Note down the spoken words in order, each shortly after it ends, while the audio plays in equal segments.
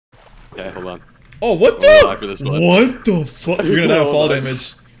Okay, hold on. Oh, what After this the? one. What the fuck? You're gonna die of fall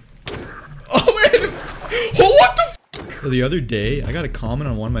damage. Oh man! Oh, what the? So the other day, I got a comment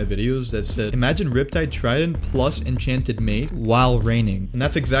on one of my videos that said, imagine Riptide Trident plus Enchanted Mace while raining. And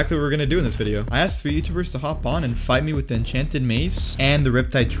that's exactly what we're gonna do in this video. I asked 3 YouTubers to hop on and fight me with the Enchanted Mace and the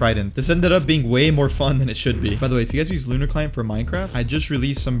Riptide Trident. This ended up being way more fun than it should be. By the way, if you guys use Lunar Client for Minecraft, I just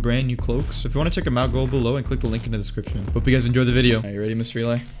released some brand new cloaks. So if you want to check them out, go below and click the link in the description. Hope you guys enjoy the video. Are you ready, Mr.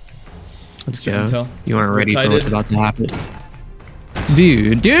 Eli? Let's go. You aren't ready for Riptide what's about to happen.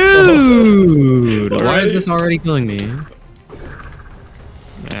 Dude! Why is this already killing me?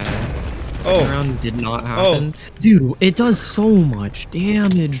 Yeah. Second round did not happen. Dude, it does so much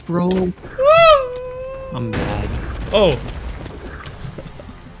damage, bro. I'm bad.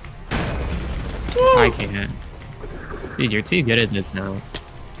 I can't. Dude, you're too good at this now.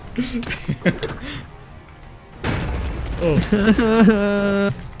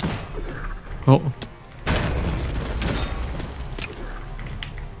 Oh.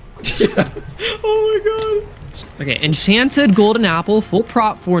 Oh my god. Okay, enchanted golden apple, full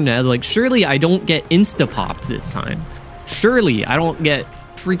prop for Ned. Like, surely I don't get insta-popped this time. Surely I don't get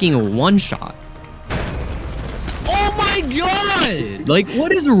freaking one-shot. Oh my god! Like,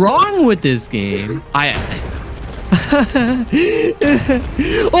 what is wrong with this game?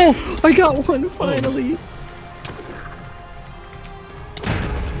 Oh, I got one finally.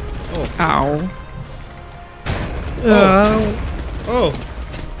 Ow.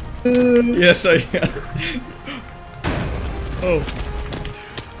 Yes, I got it.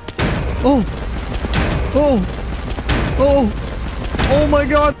 Oh my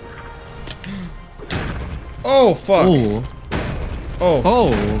god. Oh fuck.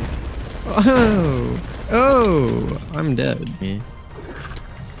 I'm dead.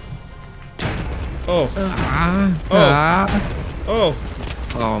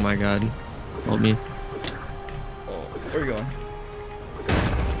 Oh my god. Help me. Where are you going?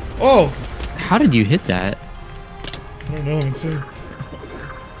 Oh! How did you hit that? I don't know, I'm insane.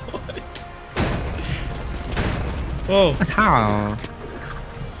 What? Oh. How?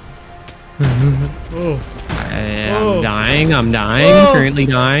 Oh. I'm dying, currently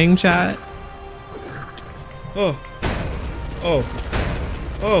dying, chat. How?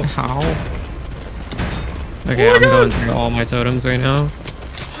 Okay, I'm going through all my totems right now.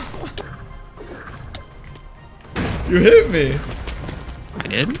 You hit me! I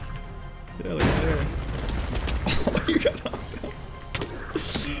did? Yeah, like there. Oh, you got knocked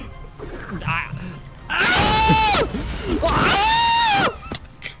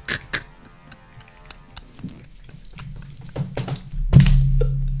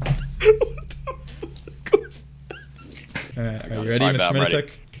Alright, are you ready, Mr. Minitek?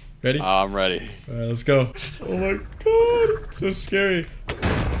 Ready? I'm ready. Alright, let's go. Oh my god, it's so scary.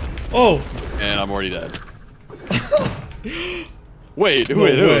 Oh! And I'm already dead. Wait, no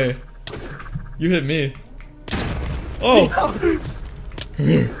way. You hit me. Oh! Come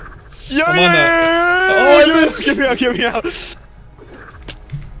here. I'm on that. Oh, I missed! Get me out, get me out!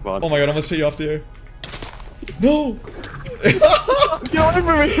 Oh my god, I'm gonna set you off the air. No! Yo, I'm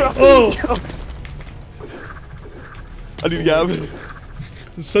moving. Oh! I need to get out. This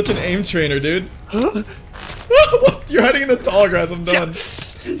is such an aim trainer, dude. You're hiding in the tall grass, I'm done.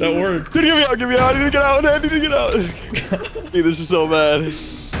 That worked. Dude, get me out, get me out. I need to get out, I need to get out. Dude, this is so bad.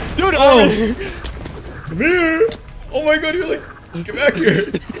 Dude, Come here. Oh my god, you're like, get back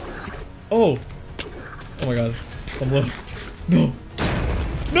here. Oh. Oh my god. I'm low. No.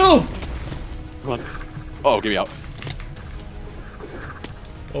 No! Come on. Oh, get me out.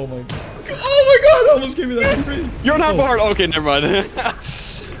 Oh my god. Oh my god, I almost gave me that for free. You're not hard. Okay, never mind.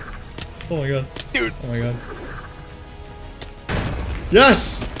 Oh my god. Dude. Oh my god.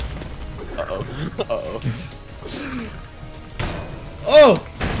 Yes! Uh-oh. Uh-oh. Oh!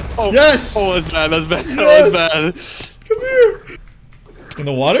 Oh! Yes! Oh, that's bad, that's bad. Yes! That's bad. Come here! In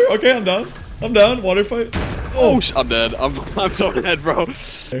the water? Okay, I'm down. I'm down. Water fight. Oh! I'm dead. I'm so dead, bro.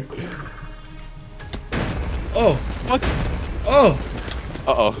 Oh! What? Oh!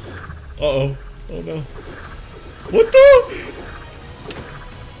 Uh-oh. Uh-oh. Oh no. What the?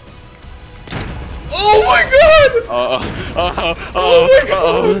 Oh my god! Oh my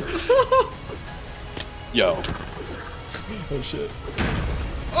god! Yo. Oh shit.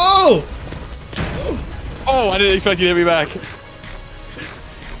 Oh! Oh, I didn't expect you to hit me back.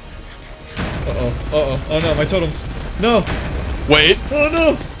 Uh-oh. Uh-oh. Oh no, my totems. No! Wait. Oh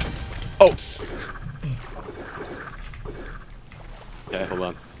no! Oh. Okay, hold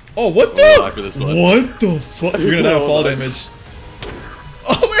on. Oh, what the? After this one. What the fuck? You're gonna die of fall damage.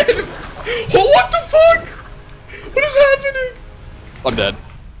 Oh man! Oh, what the fuck? What is happening? I'm dead.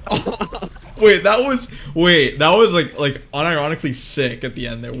 Wait, that was like unironically sick at the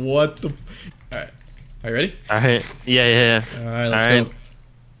end there. What the? All right, are you ready? All right. Yeah. All right, let's go.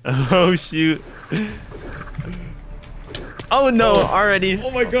 Oh shoot. Oh no, already.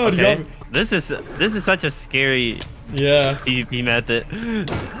 Oh my god, Okay. you This is such a scary yeah. PvP method.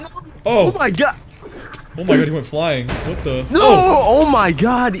 Oh my god. Oh my god, he went flying. What the? No! Oh my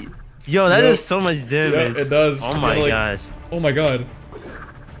god. Yo, that Yep. is so much damage. Yeah, it does. Oh my gosh. Oh my god.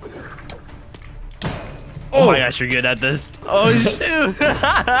 Oh my gosh, you're good at this. Oh shoot. No!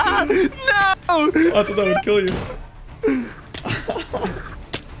 I thought that would kill you.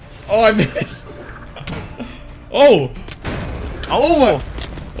 Oh, I missed. Oh. Oh my.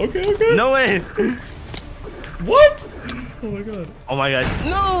 Okay. No way. What? Oh my god. Oh my gosh.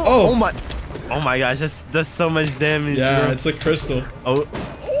 No. Oh. Oh my gosh, that's so much damage. Yeah, bro. it's like crystal. Oh.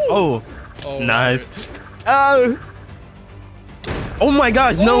 Oh, Nice. Oh. Oh my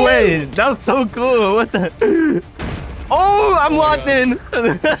gosh, no way. That was so cool. What the? Oh, I'm locked in.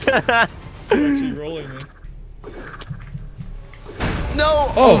 Actually rolling, man.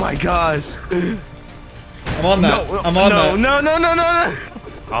 No. Oh my gosh. I'm on that. I'm on that. No.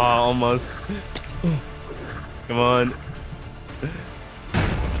 Oh, almost. Come on.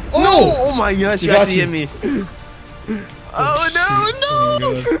 Oh! No! Oh my gosh, you actually hit me. Oh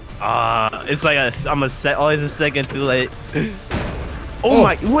no! It's like always a second too late. Oh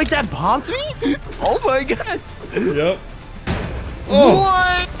my! Wait, that popped me? Oh my gosh! Yep. Oh!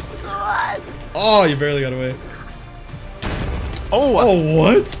 What? Oh, you barely got away. Oh! Oh,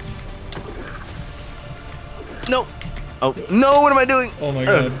 what? No! Oh no! What am I doing? Oh my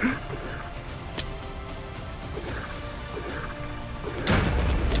god.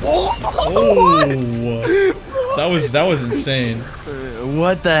 Oh! That was insane.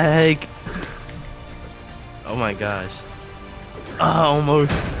 What the heck? Oh my gosh!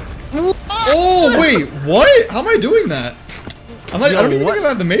 Almost. Oh wait, what? How am I doing that? I don't even think I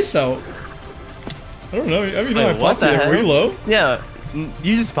have the mace out. I don't know. I mean, no, I popped it. Were you low? Yeah,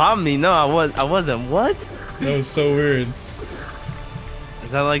 you just popped me. No, I wasn't. What? That was so weird.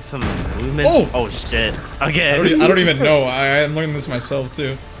 Is that like some movement? Oh shit. Okay. I don't even know. I'm learning this myself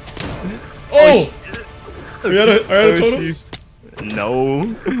too. Oh! Are you out of totems?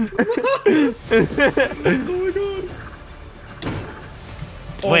 No.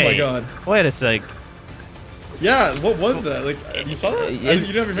 Oh my god. Wait a sec. Yeah, what was that? Like, you saw that? You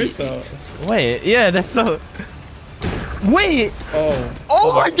didn't have your mace out. Wait, yeah, that's so... Wait!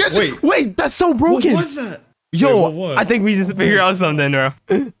 Oh my gosh! Wait, that's so broken! What was that? Yo, wait, what? I think we just figured out something, bro.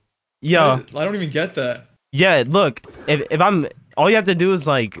 Yo. I don't even get that. Yeah, look, if I'm... All you have to do is,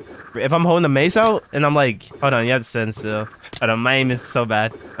 like, if I'm holding the mace out, and I'm like... Hold on, you have to stand still. Hold on, my aim is so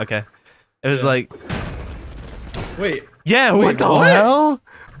bad. Okay. It was like... Wait. Yeah, what the hell?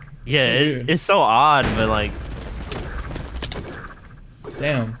 Yeah, so it's so odd, but like...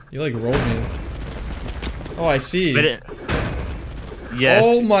 Damn, you like rolled me. Oh, I see. But yes.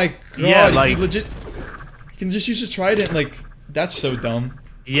 Oh my god. Yeah, like... You can just use a trident, like... That's so dumb.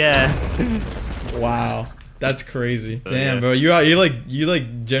 Yeah. Wow. That's crazy. Damn, yeah. bro. You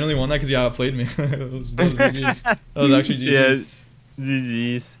generally won that because you outplayed me. that was GG's. That was actually GG's. Yeah.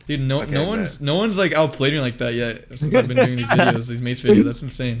 GG's. Dude, no one's like outplayed me like that yet since I've been doing these videos, these Mace videos. That's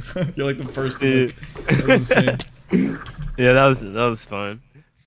insane. You're like the first. That was insane. Yeah, that was fun.